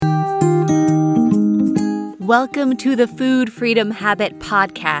Welcome to the Food Freedom Habit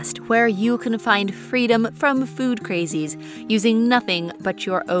Podcast, where you can find freedom from food crazies using nothing but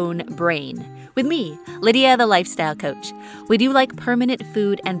your own brain. With me, Lydia, the Lifestyle Coach. We do like permanent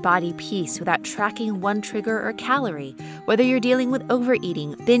food and body peace without tracking one trigger or calorie. Whether you're dealing with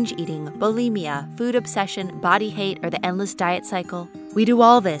overeating, binge eating, bulimia, food obsession, body hate, or the endless diet cycle, we do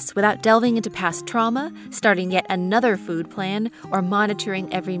all this without delving into past trauma, starting yet another food plan, or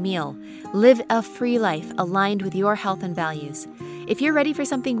monitoring every meal. Live a free life aligned with your health and values. If you're ready for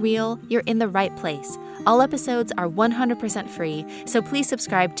something real, you're in the right place. All episodes are 100% free, so please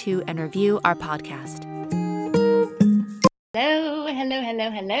subscribe to and review our podcast.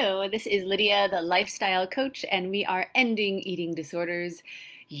 Hello. This is Lydia, the Lifestyle Coach, and we are ending eating disorders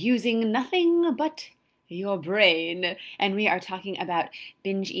using nothing but your brain. And we are talking about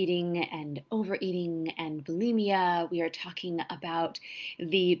binge eating and overeating and bulimia. We are talking about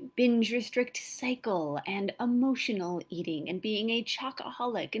the binge restrict cycle and emotional eating and being a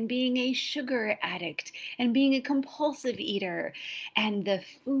chocoholic and being a sugar addict and being a compulsive eater and the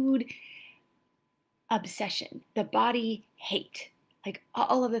food obsession, the body hate, like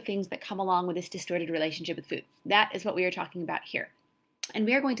all of the things that come along with this distorted relationship with food. That is what we are talking about here. And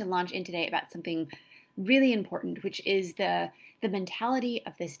we are going to launch in today about something really important, which is the mentality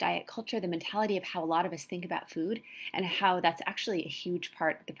of this diet culture, the mentality of how a lot of us think about food, and how that's actually a huge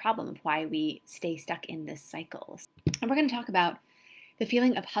part of the problem of why we stay stuck in this cycle. And we're going to talk about the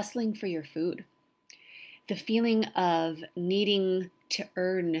feeling of hustling for your food, the feeling of needing to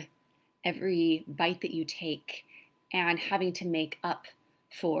earn every bite that you take and having to make up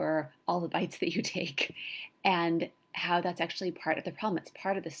for all the bites that you take, and how that's actually part of the problem. It's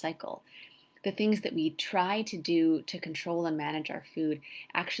part of the cycle. The things that we try to do to control and manage our food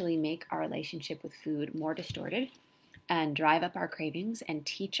actually make our relationship with food more distorted and drive up our cravings and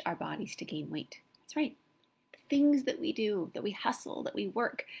teach our bodies to gain weight. That's right. The things that we do, that we hustle, that we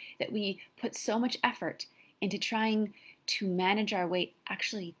work, that we put so much effort into trying to manage our weight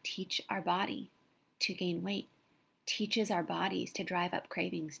actually teach our body to gain weight, teaches our bodies to drive up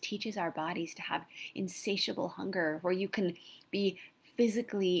cravings, teaches our bodies to have insatiable hunger, where you can be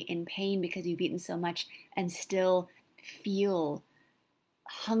physically in pain because you've eaten so much and still feel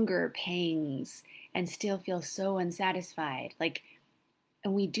hunger pangs and still feel so unsatisfied.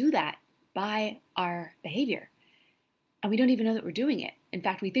 And we do that by our behavior. And we don't even know that we're doing it. In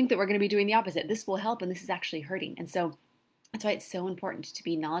fact, we think that we're going to be doing the opposite. This will help, and this is actually hurting. And so that's why it's so important to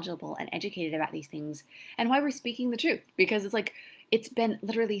be knowledgeable and educated about these things, and why we're speaking the truth, because it's been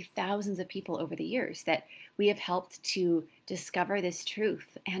literally thousands of people over the years that we have helped to discover this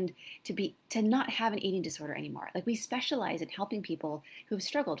truth and to not have an eating disorder anymore. We specialize in helping people who have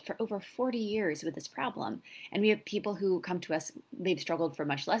struggled for over 40 years with this problem. And we have people who come to us, they've struggled for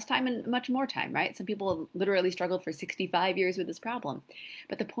much less time and much more time, right? Some people have literally struggled for 65 years with this problem.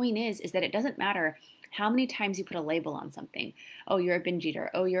 But the point is that it doesn't matter how many times you put a label on something. Oh, you're a binge eater.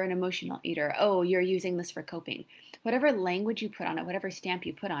 Oh, you're an emotional eater. Oh, you're using this for coping. Whatever language you put on it, whatever stamp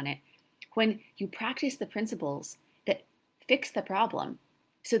you put on it, when you practice the principles that fix the problem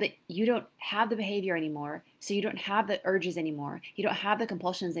so that you don't have the behavior anymore, so you don't have the urges anymore, you don't have the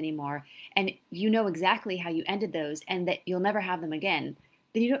compulsions anymore, and you know exactly how you ended those and that you'll never have them again,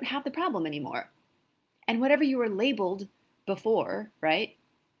 then you don't have the problem anymore. And whatever you were labeled before, right,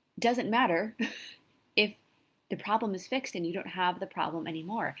 doesn't matter if the problem is fixed and you don't have the problem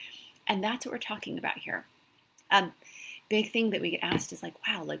anymore. And that's what we're talking about here. Big thing that we get asked is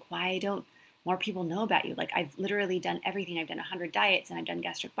wow, why don't more people know about you? I've literally done everything. I've done 100 diets, and I've done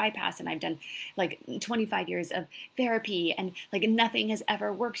gastric bypass, and I've done 25 years of therapy, and nothing has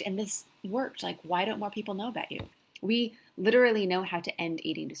ever worked, and this worked. Why don't more people know about you? We literally know how to end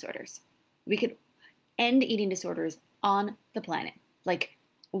eating disorders. We could end eating disorders on the planet.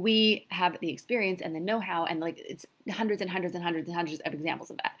 We have the experience and the know-how, and it's hundreds and hundreds and hundreds and hundreds of examples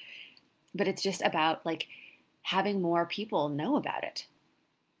of that. But it's just about having more people know about it.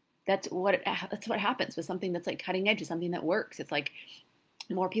 That's what happens with something that's cutting edge, something that works. It's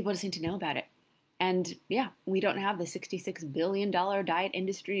more people just need to know about it. And yeah, we don't have the $66 billion diet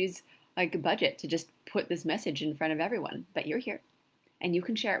industry's budget to just put this message in front of everyone. But you're here, and you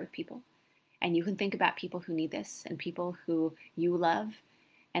can share it with people, and you can think about people who need this and people who you love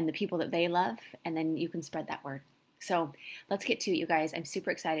and the people that they love, and then you can spread that word. So let's get to it, you guys. I'm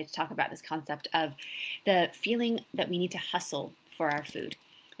super excited to talk about this concept of the feeling that we need to hustle for our food,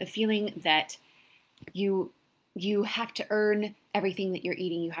 the feeling that you have to earn everything that you're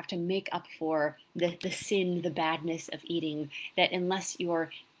eating. You have to make up for the sin, the badness of eating, that unless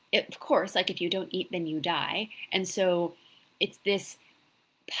of course, if you don't eat, then you die. And so it's this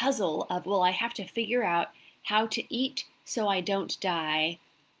puzzle of, well, I have to figure out how to eat so I don't die,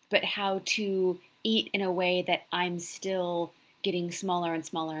 but how to eat in a way that I'm still getting smaller and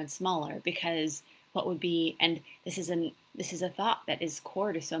smaller and smaller. Because what would be, and this is a thought that is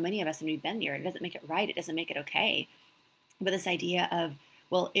core to so many of us, and we've been there. It doesn't make it right. It doesn't make it okay. But this idea of,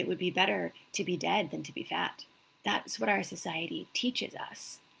 well, it would be better to be dead than to be fat. That's what our society teaches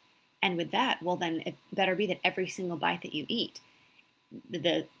us. And with that, well, then it better be that every single bite that you eat,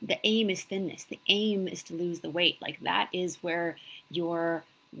 the aim is thinness. The aim is to lose the weight. Like that is where your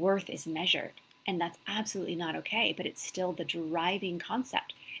worth is measured. And that's absolutely not okay, but it's still the driving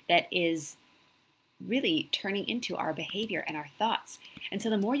concept that is really turning into our behavior and our thoughts. And so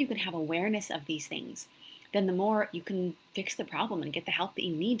the more you can have awareness of these things, then the more you can fix the problem and get the help that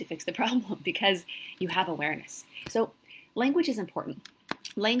you need to fix the problem because you have awareness. So language is important.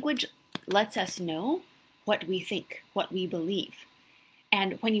 Language lets us know what we think, what we believe.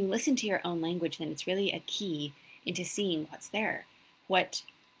 And when you listen to your own language, then it's really a key into seeing what's there. What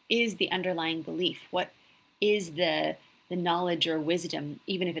is the underlying belief? What is the knowledge or wisdom,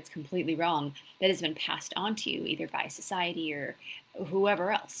 even if it's completely wrong, that has been passed on to you either by society or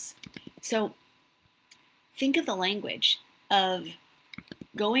whoever else? So think of the language of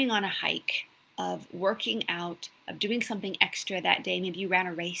going on a hike, of working out, of doing something extra that day. Maybe you ran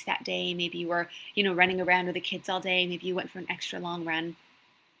a race that day. Maybe you were, running around with the kids all day. Maybe you went for an extra long run.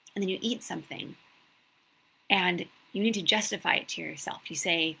 And then you eat something and you need to justify it to yourself. You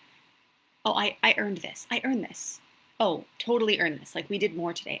say, oh, I earned this. I earned this. Oh, totally earned this. Like we did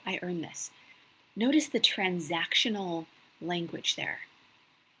more today. I earned this. Notice the transactional language there.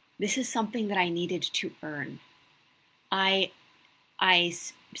 This is something that I needed to earn. I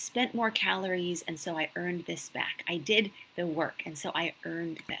spent more calories and so I earned this back. I did the work and so I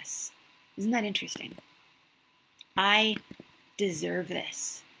earned this. Isn't that interesting? I deserve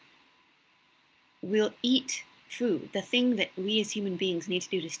this. We'll eat food, the thing that we as human beings need to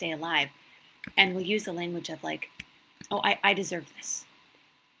do to stay alive, and we'll use the language of like, oh, I deserve this.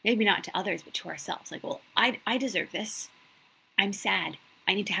 Maybe not to others, but to ourselves. Like, well, I deserve this. I'm sad.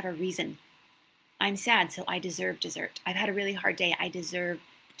 I need to have a reason. I'm sad, so I deserve dessert. I've had a really hard day. I deserve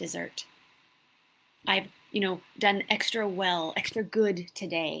dessert. I've, done extra well, extra good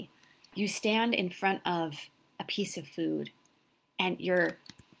today. You stand in front of a piece of food and you're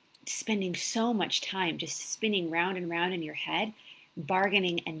spending so much time just spinning round and round in your head,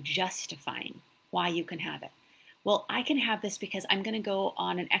 bargaining and justifying why you can have it. Well, I can have this because I'm going to go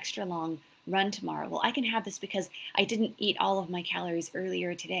on an extra long run tomorrow. Well, I can have this because I didn't eat all of my calories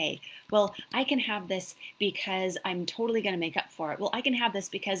earlier today. Well, I can have this because I'm totally going to make up for it. Well, I can have this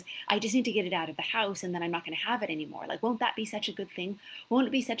because I just need to get it out of the house and then I'm not going to have it anymore. Like, won't that be such a good thing? Won't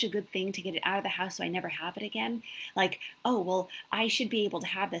it be such a good thing to get it out of the house so I never have it again? Like, oh, well, I should be able to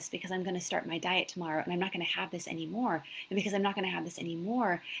have this because I'm going to start my diet tomorrow and I'm not going to have this anymore. And because I'm not going to have this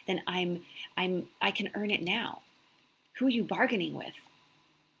anymore, then I can earn it now. Who are you bargaining with?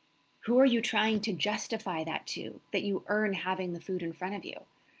 Who are you trying to justify that to, that you earn having the food in front of you?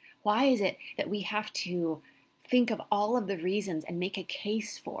 Why is it that we have to think of all of the reasons and make a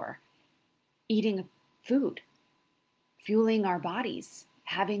case for eating food, fueling our bodies,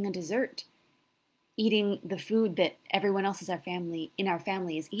 having a dessert, eating the food that everyone else in our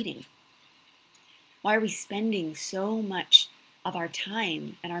family is eating? Why are we spending so much of our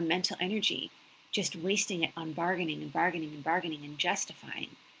time and our mental energy just wasting it on bargaining and bargaining and bargaining and justifying?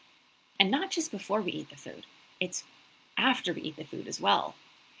 And not just before we eat the food, it's after we eat the food as well.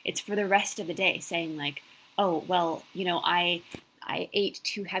 It's for the rest of the day saying like, oh, well, I ate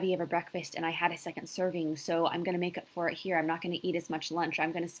too heavy of a breakfast and I had a second serving, so I'm going to make up for it here. I'm not going to eat as much lunch.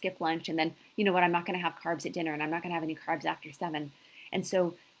 I'm going to skip lunch. And then, you know what, I'm not going to have carbs at dinner and I'm not going to have any carbs after 7. And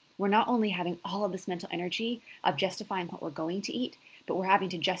so we're not only having all of this mental energy of justifying what we're going to eat, but we're having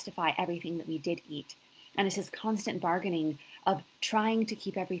to justify everything that we did eat. And it's this constant bargaining of trying to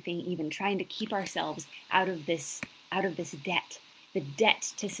keep everything even, trying to keep ourselves out of this debt, the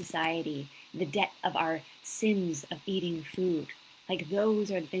debt to society, the debt of our sins of eating food. Like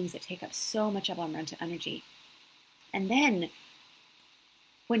those are the things that take up so much of our mental energy. And then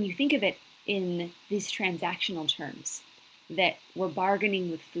when you think of it in these transactional terms, that we're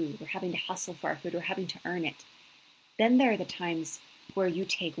bargaining with food, we're having to hustle for our food, we're having to earn it, then there are the times where you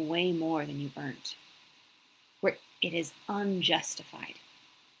take way more than you earned, where it is unjustified.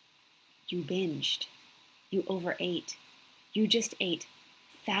 You binged, you overate, you just ate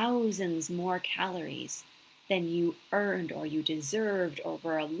thousands more calories than you earned or you deserved or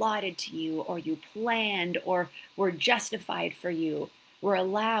were allotted to you or you planned or were justified for you, were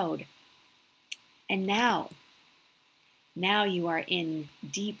allowed. And now you are in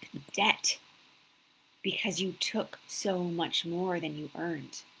deep debt because you took so much more than you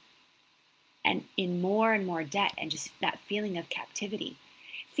earned, and in more and more debt, and just that feeling of captivity.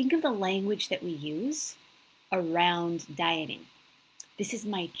 Think of the language that we use around dieting. This is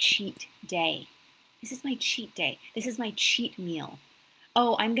my cheat day. This is my cheat day. This is my cheat meal.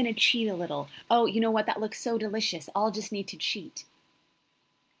 Oh, I'm going to cheat a little. Oh, you know what? That looks so delicious. I'll just need to cheat.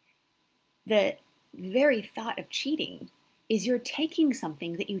 The very thought of cheating is you're taking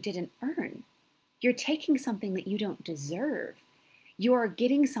something that you didn't earn. You're taking something that you don't deserve. You're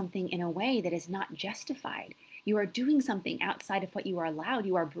getting something in a way that is not justified. You are doing something outside of what you are allowed.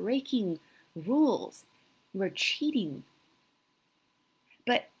 You are breaking rules. You are cheating.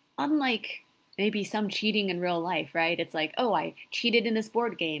 But unlike maybe some cheating in real life, right? It's like, oh, I cheated in this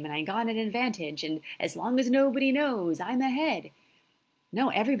board game and I got an advantage, and as long as nobody knows, I'm ahead. No,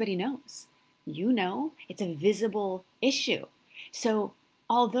 everybody knows. You know, it's a visible issue. So,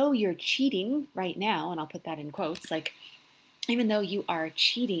 although you're cheating right now, and I'll put that in quotes, like, even though you are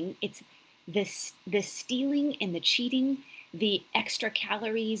cheating, it's this stealing and the cheating, the extra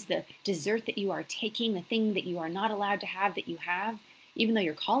calories, the dessert that you are taking, the thing that you are not allowed to have that you have, even though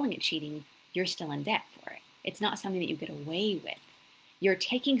you're calling it cheating, you're still in debt for it. It's not something that you get away with. You're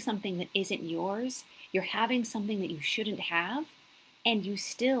taking something that isn't yours, you're having something that you shouldn't have, and you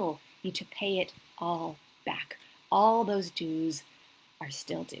still need to pay it all back. All those dues are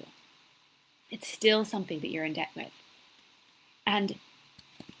still due. It's still something that you're in debt with. And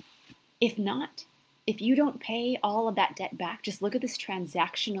if not, if you don't pay all of that debt back, just look at this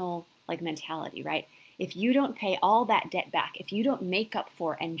transactional like mentality, right? If you don't pay all that debt back, if you don't make up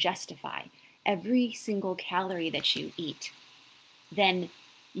for and justify every single calorie that you eat, then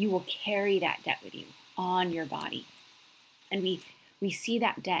you will carry that debt with you on your body. And we see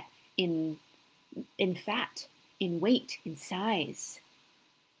that debt in fat, in weight, in size.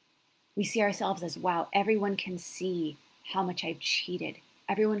 We see ourselves as, wow, everyone can see how much I've cheated.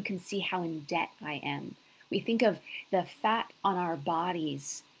 Everyone can see how in debt I am. We think of the fat on our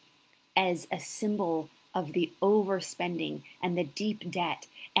bodies as a symbol of the overspending and the deep debt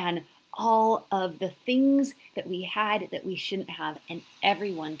and all of the things that we had that we shouldn't have, and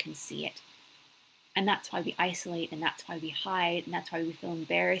everyone can see it. And that's why we isolate, and that's why we hide, and that's why we feel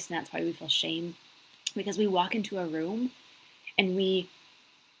embarrassed, and that's why we feel shame. Because we walk into a room and we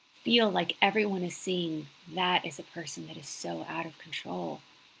feel like everyone is seeing that is a person that is so out of control.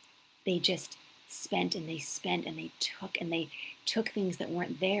 They just spent and they spent and they took things that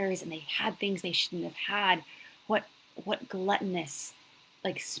weren't theirs, and they had things they shouldn't have had. What gluttonous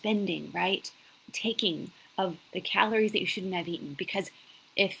like spending, right? Taking of the calories that you shouldn't have eaten. Because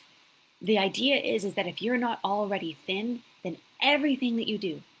if the idea is that if you're not already thin, then everything that you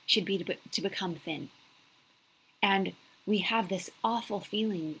do should be to become thin. And we have this awful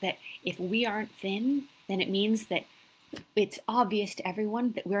feeling that if we aren't thin, then it means that it's obvious to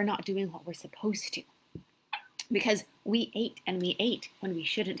everyone that we're not doing what we're supposed to. Because we ate and we ate when we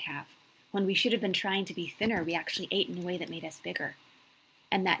shouldn't have. When we should have been trying to be thinner, we actually ate in a way that made us bigger.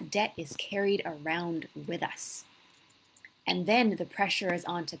 And that debt is carried around with us. And then the pressure is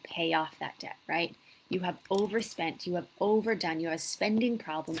on to pay off that debt, right? You have overspent, you have overdone, you have a spending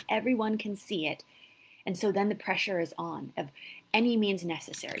problem. Everyone can see it. And so then the pressure is on of any means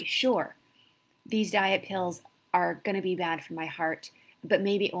necessary. Sure, these diet pills are going to be bad for my heart, but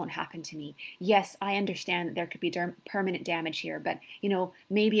maybe it won't happen to me. Yes, I understand that there could be permanent damage here, but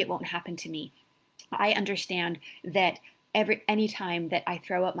maybe it won't happen to me. I understand that any time that I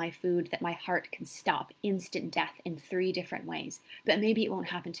throw up my food, that my heart can stop instant death in 3 different ways, but maybe it won't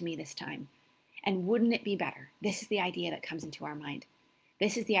happen to me this time. And wouldn't it be better? This is the idea that comes into our mind.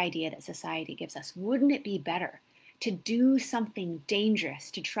 This is the idea that society gives us. Wouldn't it be better to do something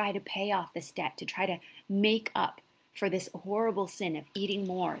dangerous to try to pay off this debt, to try to make up for this horrible sin of eating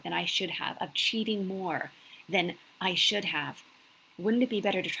more than I should have, of cheating more than I should have? Wouldn't it be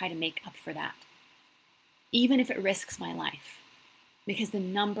better to try to make up for that, even if it risks my life? Because the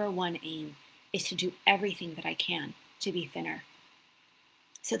number one aim is to do everything that I can to be thinner,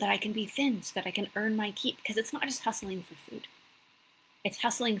 so that I can be thin, so that I can earn my keep. Because it's not just hustling for food. It's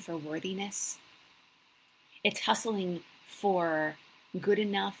hustling for worthiness. It's hustling for good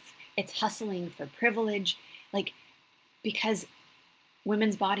enough. It's hustling for privilege. Like, because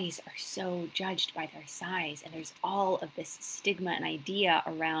women's bodies are so judged by their size, and there's all of this stigma and idea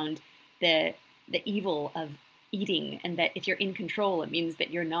around the evil of eating, and that if you're in control, it means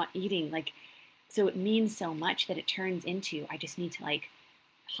that you're not eating. Like, so it means so much that it turns into, I just need to like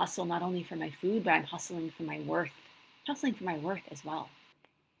hustle not only for my food, but I'm hustling for my worth. Hustling for my worth as well.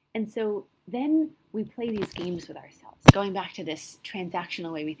 And so then we play these games with ourselves. Going back to this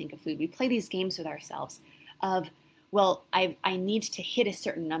transactional way we think of food, we play these games with ourselves of, well, I need to hit a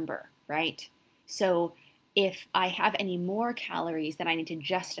certain number, right? So if I have any more calories, then I need to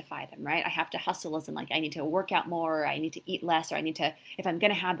justify them, right? I have to hustle as in like I need to work out more, or I need to eat less, or I need to, if I'm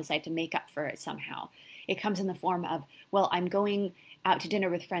going to have this, I have to make up for it somehow. It comes in the form of, well, I'm going out to dinner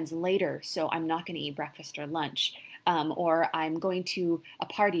with friends later, so I'm not going to eat breakfast or lunch. Or I'm going to a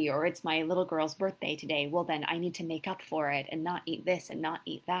party, or it's my little girl's birthday today. Well, then I need to make up for it and not eat this and not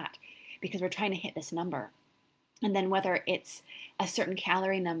eat that because we're trying to hit this number. And then whether it's a certain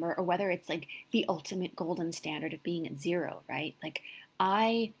calorie number or whether it's like the ultimate golden standard of being at zero, right? Like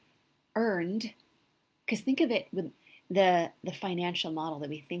I earned, because think of it with the financial model that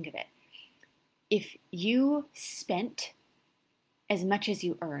we think of it. If you spent as much as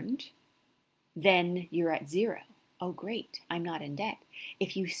you earned, then you're at zero. Oh, great, I'm not in debt.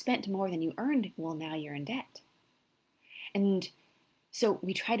 If you spent more than you earned, well, now you're in debt. And so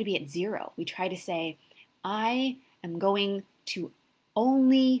we try to be at zero. We try to say, I am going to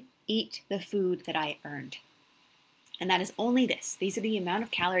only eat the food that I earned. And that is only this. These are the amount of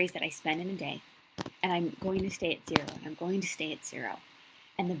calories that I spend in a day. And I'm going to stay at zero. And I'm going to stay at zero.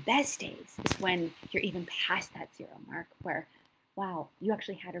 And the best days is when you're even past that zero mark, where, wow, you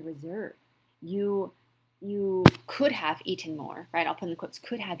actually had a reserve. You you could have eaten more, right? I'll put in the quotes,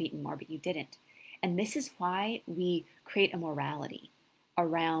 could have eaten more, but you didn't. And this is why we create a morality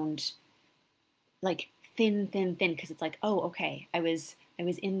around like thin, thin, thin, because it's like, oh, okay, I was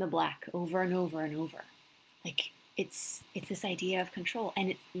in the black over and over and over. Like it's this idea of control, and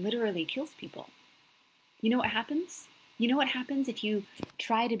it literally kills people. You know what happens? You know what happens if you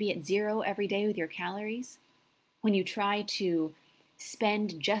try to be at zero every day with your calories? When you try to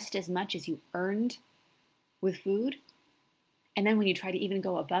spend just as much as you earned with food, and then when you try to even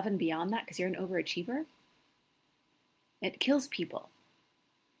go above and beyond that because you're an overachiever, it kills people.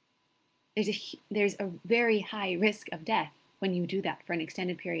 There's a very high risk of death when you do that for an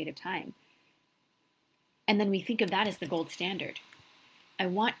extended period of time. And then we think of that as the gold standard. I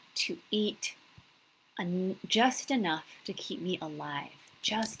want to eat just enough to keep me alive.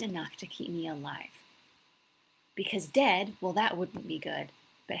 Just enough to keep me alive. Because dead, well, that wouldn't be good.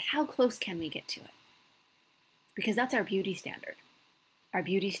 But how close can we get to it? Because that's our beauty standard. Our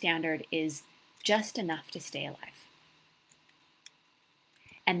beauty standard is just enough to stay alive.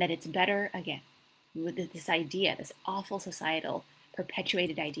 And that it's better, again, with this idea, this awful societal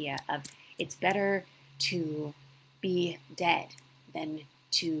perpetuated idea of it's better to be dead than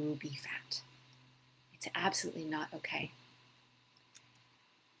to be fat. It's absolutely not okay.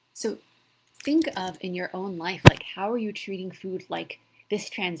 So think of in your own life, like how are you treating food like this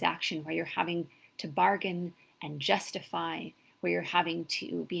transaction where you're having to bargain and justify, where you're having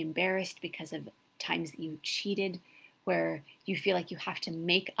to be embarrassed because of times that you cheated, where you feel like you have to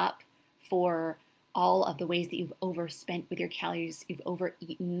make up for all of the ways that you've overspent with your calories, you've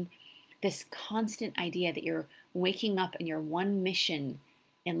overeaten. This constant idea that you're waking up and your one mission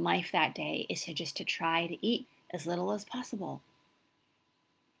in life that day is to just to try to eat as little as possible.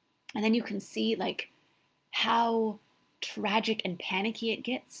 And then you can see like how tragic and panicky it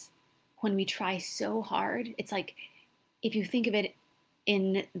gets when we try so hard. It's like if you think of it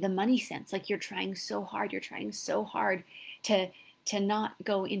in the money sense, like you're trying so hard to not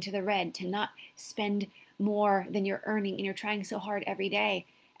go into the red, to not spend more than you're earning, and you're trying so hard every day,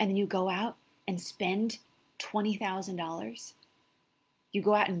 and then you go out and spend $20,000. You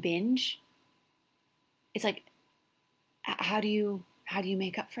go out and binge. It's like how do you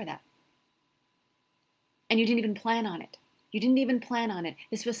make up for that? And you didn't even plan on it. You didn't even plan on it.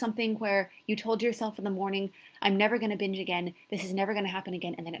 This was something where you told yourself in the morning, I'm never going to binge again. This is never going to happen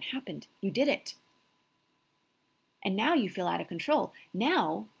again. And then it happened. You did it. And now you feel out of control.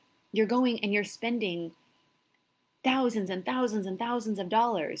 Now you're going and you're spending thousands and thousands and thousands of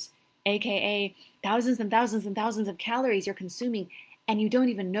dollars, AKA thousands and thousands and thousands of calories you're consuming, and you don't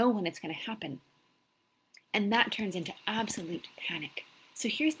even know when it's going to happen. And that turns into absolute panic. So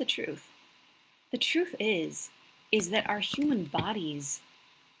here's the truth. The truth is that our human bodies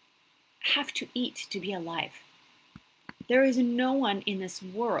have to eat to be alive. There is no one in this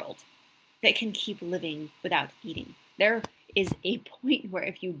world that can keep living without eating. There is a point where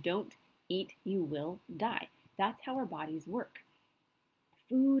if you don't eat, you will die. That's how our bodies work.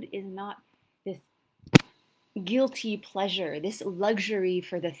 Food is not this guilty pleasure, this luxury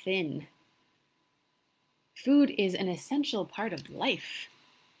for the thin. Food is an essential part of life.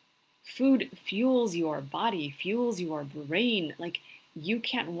 Food fuels your body, fuels your brain. Like you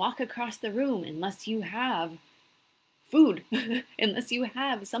can't walk across the room unless you have food unless you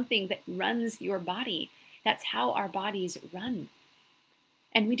have something that runs your body. That's how our bodies run.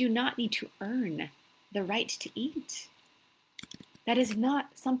 And we do not need to earn the right to eat. That is not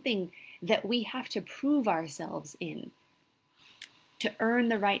something that we have to prove ourselves in to earn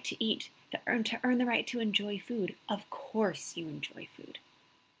the right to eat, to earn the right to enjoy food. Of course you enjoy food.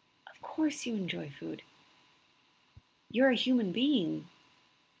 Of course you enjoy food. You're a human being.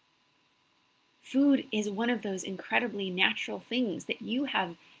 Food is one of those incredibly natural things that you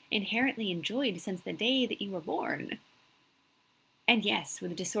have inherently enjoyed since the day that you were born. And yes,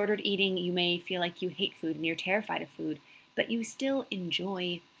 with disordered eating, you may feel like you hate food and you're terrified of food, but you still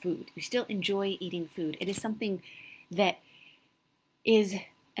enjoy food. You still enjoy eating food. It is something that is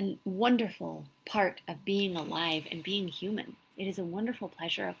a wonderful part of being alive and being human. It is a wonderful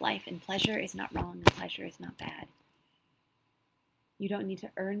pleasure of life, and pleasure is not wrong and pleasure is not bad. You don't need to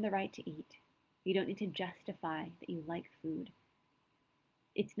earn the right to eat. You don't need to justify that you like food.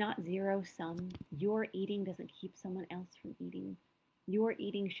 It's not zero sum. Your eating doesn't keep someone else from eating. Your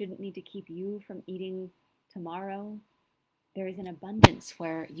eating shouldn't need to keep you from eating tomorrow. There is an abundance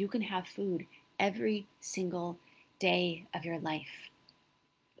where you can have food every single day of your life.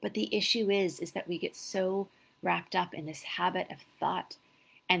 But the issue is that we get so wrapped up in this habit of thought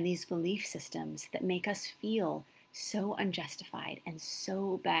and these belief systems that make us feel so unjustified and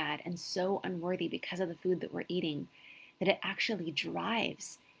so bad and so unworthy because of the food that we're eating that it actually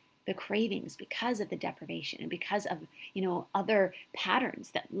drives the cravings because of the deprivation and because of other patterns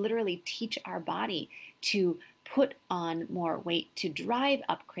that literally teach our body to put on more weight, to drive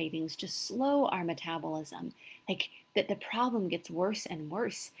up cravings, to slow our metabolism. Like that the problem gets worse and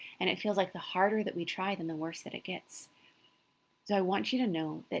worse, and it feels like the harder that we try, then the worse that it gets. So I want you to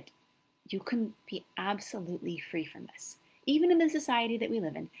know that you can be absolutely free from this. Even in the society that we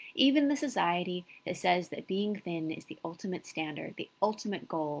live in, even the society that says that being thin is the ultimate standard, the ultimate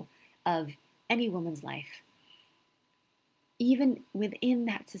goal of any woman's life, even within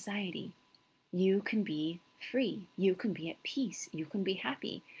that society, you can be free. You can be at peace. You can be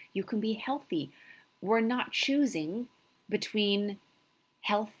happy. You can be healthy. We're not choosing between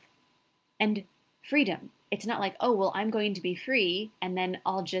health and freedom. It's not like, oh, well, I'm going to be free and then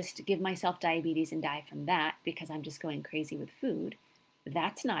I'll just give myself diabetes and die from that because I'm just going crazy with food.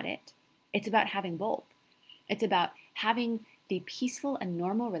 That's not it. It's about having both. It's about having the peaceful and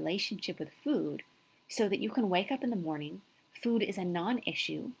normal relationship with food so that you can wake up in the morning, food is a non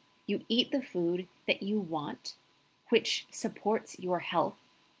issue. You eat the food that you want, which supports your health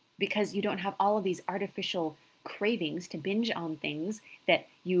because you don't have all of these artificial cravings to binge on things that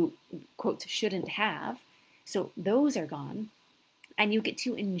you, quote, shouldn't have. So those are gone. And you get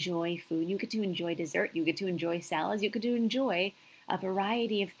to enjoy food. You get to enjoy dessert. You get to enjoy salads. You get to enjoy a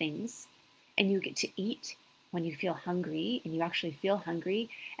variety of things. And you get to eat when you feel hungry and you actually feel hungry.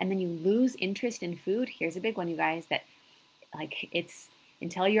 And then you lose interest in food. Here's a big one, you guys, that like it's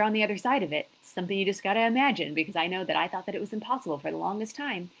until you're on the other side of it, it's something you just got to imagine because I know that I thought that it was impossible for the longest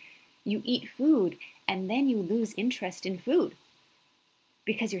time. You eat food and then you lose interest in food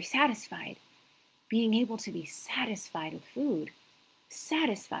because you're satisfied. Being able to be satisfied with food,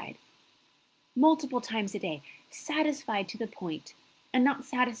 satisfied multiple times a day, satisfied to the point, and not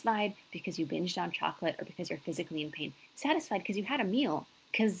satisfied because you binged on chocolate or because you're physically in pain, satisfied because you had a meal,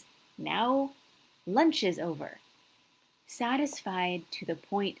 because now lunch is over. Satisfied to the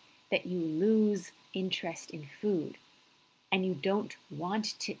point that you lose interest in food and you don't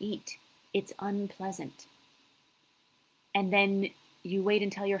want to eat. It's unpleasant. And then you wait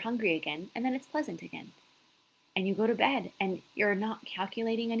until you're hungry again, and then it's pleasant again. And you go to bed and you're not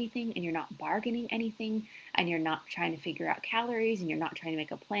calculating anything and you're not bargaining anything and you're not trying to figure out calories and you're not trying to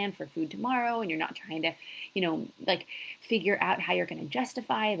make a plan for food tomorrow and you're not trying to, like figure out how you're going to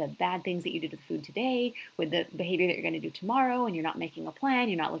justify the bad things that you did with food today with the behavior that you're going to do tomorrow, and you're not making a plan,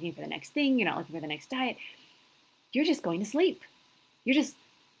 you're not looking for the next thing, you're not looking for the next diet. You're just going to sleep. You're just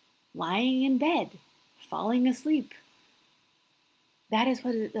lying in bed, falling asleep. That is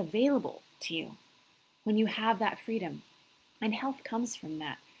what is available to you when you have that freedom. And health comes from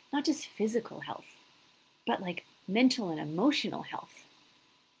that, not just physical health, but like mental and emotional health.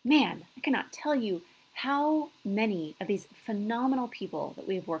 Man, I cannot tell you how many of these phenomenal people that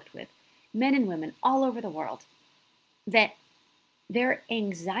we have worked with, men and women all over the world, that their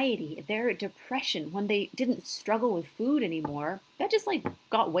anxiety, their depression, when they didn't struggle with food anymore, that just like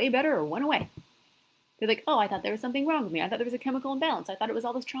got way better or went away. They're like, oh, I thought there was something wrong with me. I thought there was a chemical imbalance. I thought it was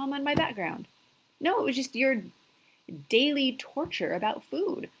all this trauma in my background. No, it was just your daily torture about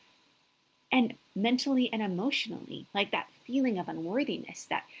food. And mentally and emotionally, like that feeling of unworthiness,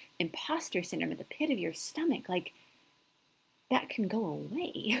 that imposter syndrome at the pit of your stomach, like that can go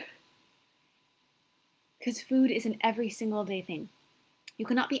away. Because food is an every single day thing. You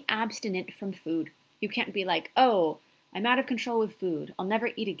cannot be abstinent from food. You can't be like, oh, I'm out of control with food. I'll never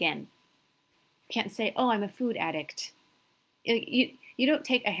eat again. You can't say, oh, I'm a food addict. You don't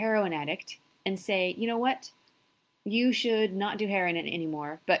take a heroin addict and say, you know what? You should not do heroin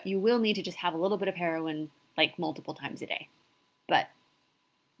anymore, but you will need to just have a little bit of heroin like multiple times a day. But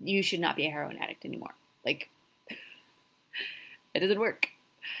you should not be a heroin addict anymore. Like, it doesn't work.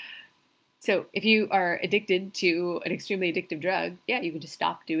 So if you are addicted to an extremely addictive drug, yeah, you can just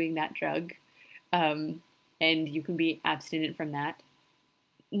stop doing that drug, um, and you can be abstinent from that.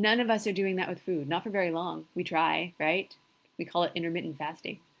 None of us are doing that with food, not for very long. We try, right? We call it intermittent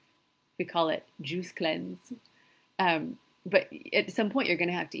fasting. We call it juice cleanse. But at some point, you're going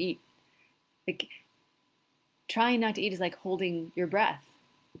to have to eat. Like, trying not to eat is like holding your breath.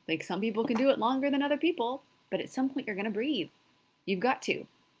 Like, some people can do it longer than other people, but at some point, you're going to breathe. You've got to.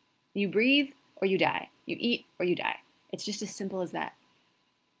 You breathe or you die. You eat or you die. It's just as simple as that.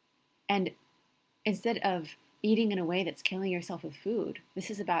 And instead of eating in a way that's killing yourself with food, this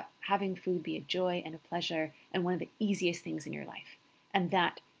is about having food be a joy and a pleasure and one of the easiest things in your life. And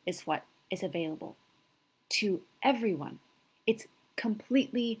that is what is available to everyone. It's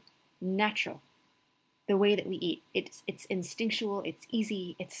completely natural, the way that we eat. It's instinctual, it's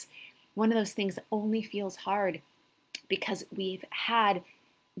easy, it's one of those things that only feels hard because we've had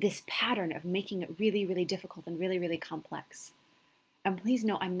this pattern of making it really, really difficult and really, really complex. And please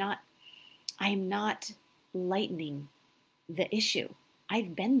know, I am not lightening the issue.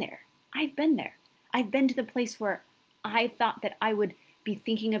 I've been there. I've been there. I've been to the place where I thought that I would be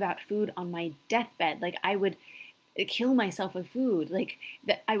thinking about food on my deathbed. Like I would kill myself with food. Like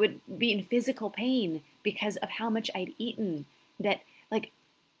that I would be in physical pain because of how much I'd eaten. That like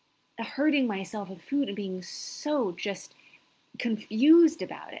hurting myself with food and being so just confused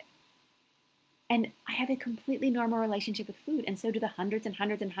about it. And I have a completely normal relationship with food, and so do the hundreds and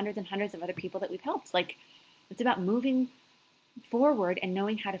hundreds and hundreds and hundreds of other people that we've helped. Like, it's about moving forward and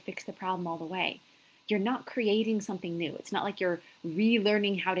knowing how to fix the problem all the way. You're not creating something new. It's not like you're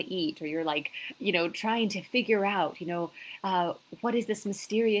relearning how to eat, or you're like, trying to figure out, what is this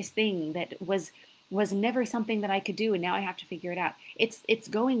mysterious thing that was never something that I could do, and now I have to figure it out. It's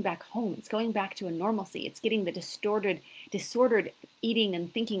going back home. It's going back to a normalcy. It's getting the disordered eating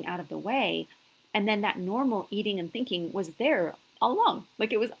and thinking out of the way. And then that normal eating and thinking was there all along.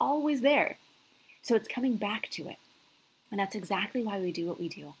 Like it was always there. So it's coming back to it. And that's exactly why we do what we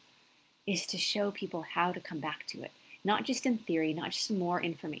do, is to show people how to come back to it. Not just in theory, not just more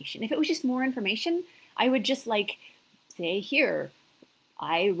information. If it was just more information, I would just like say, here,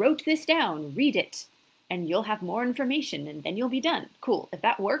 I wrote this down, read it, and you'll have more information and then you'll be done. Cool. If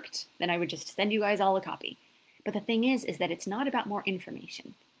that worked, then I would just send you guys all a copy. But the thing is that it's not about more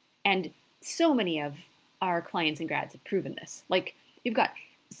information. And so many of our clients and grads have proven this. Like, you've got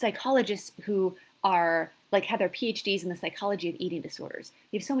psychologists who are like have their PhDs in the psychology of eating disorders.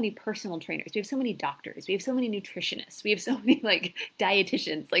 We have so many personal trainers. We have so many doctors. We have so many nutritionists. We have so many like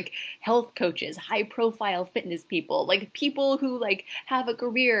dietitians, like health coaches, high profile fitness people, like people who like have a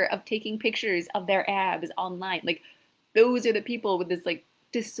career of taking pictures of their abs online. Like those are the people with this like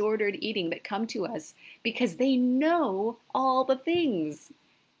disordered eating that come to us because they know all the things.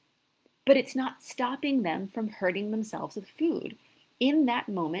 But it's not stopping them from hurting themselves with food. In that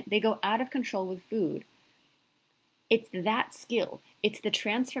moment, they go out of control with food. It's that skill. It's the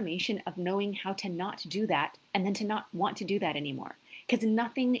transformation of knowing how to not do that and then to not want to do that anymore. Because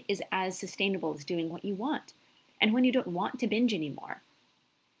nothing is as sustainable as doing what you want. And when you don't want to binge anymore,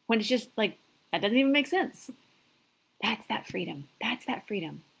 when it's just like, that doesn't even make sense, that's that freedom. That's that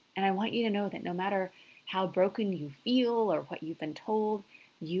freedom. And I want you to know that no matter how broken you feel or what you've been told,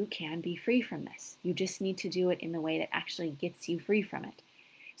 you can be free from this. You just need to do it in the way that actually gets you free from it.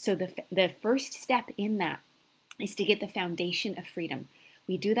 So the first step in that is to get the foundation of freedom.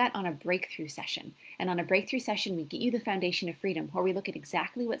 We do that on a breakthrough session. And on a breakthrough session, we get you the foundation of freedom, where we look at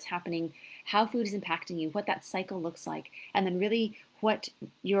exactly what's happening, how food is impacting you, what that cycle looks like, and then really what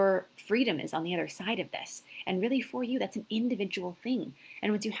your freedom is on the other side of this. And really for you, that's an individual thing.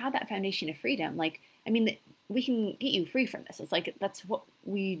 And once you have that foundation of freedom, we can get you free from this. It's like, that's what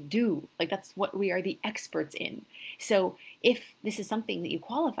we do. Like, that's what we are the experts in. So if this is something that you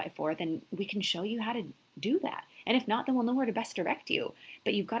qualify for, then we can show you how to do that. And if not, then we'll know where to best direct you.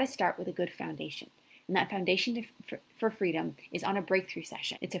 But you've got to start with a good foundation. And that foundation for freedom is on a breakthrough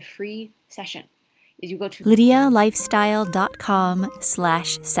session. It's a free session. is you go to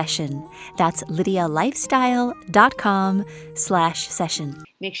LydiaLifestyle.com/session. That's LydiaLifestyle.com/session.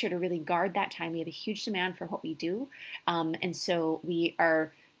 Make sure to really guard that time. We have a huge demand for what we do. And so we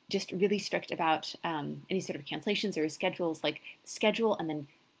are just really strict about any sort of cancellations or schedules, like schedule and then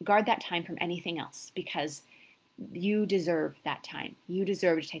guard that time from anything else, because you deserve that time. You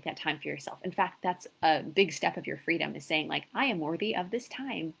deserve to take that time for yourself. In fact, that's a big step of your freedom, is saying, like, I am worthy of this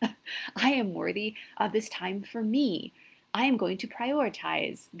time. I am worthy of this time for me. I am going to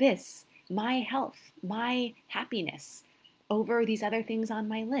prioritize this, my health, my happiness, over these other things on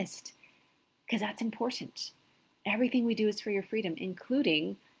my list, because that's important. Everything we do is for your freedom,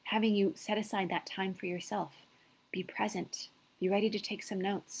 including having you set aside that time for yourself. Be present. Be ready to take some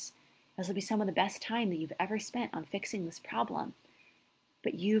notes. This will be some of the best time that you've ever spent on fixing this problem.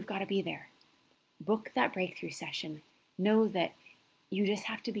 But you've got to be there. Book that breakthrough session. Know that you just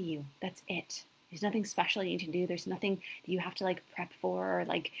have to be you. That's it. There's nothing special you need to do. There's nothing that you have to like prep for or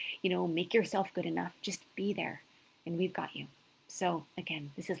like, make yourself good enough. Just be there. And we've got you. So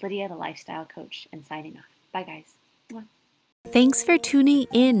again, this is Lydia, the Lifestyle Coach, and signing off. Bye, guys. Mwah. Thanks for tuning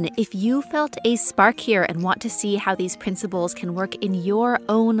in. If you felt a spark here and want to see how these principles can work in your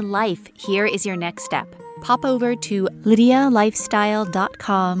own life, here is your next step. Pop over to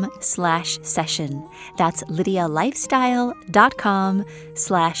LydiaLifestyle.com/session. That's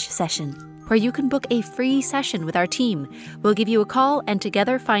LydiaLifestyle.com/session, where you can book a free session with our team. We'll give you a call and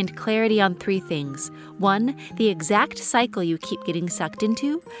together find clarity on 3 things. 1, the exact cycle you keep getting sucked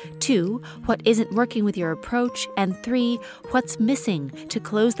into. 2, what isn't working with your approach. And 3, what's missing to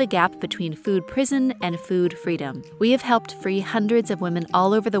close the gap between food prison and food freedom. We have helped free hundreds of women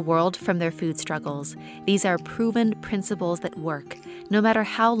all over the world from their food struggles. These are proven principles that work, no matter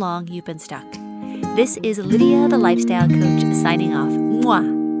how long you've been stuck. This is Lydia, the Lifestyle Coach, signing off. Mwah!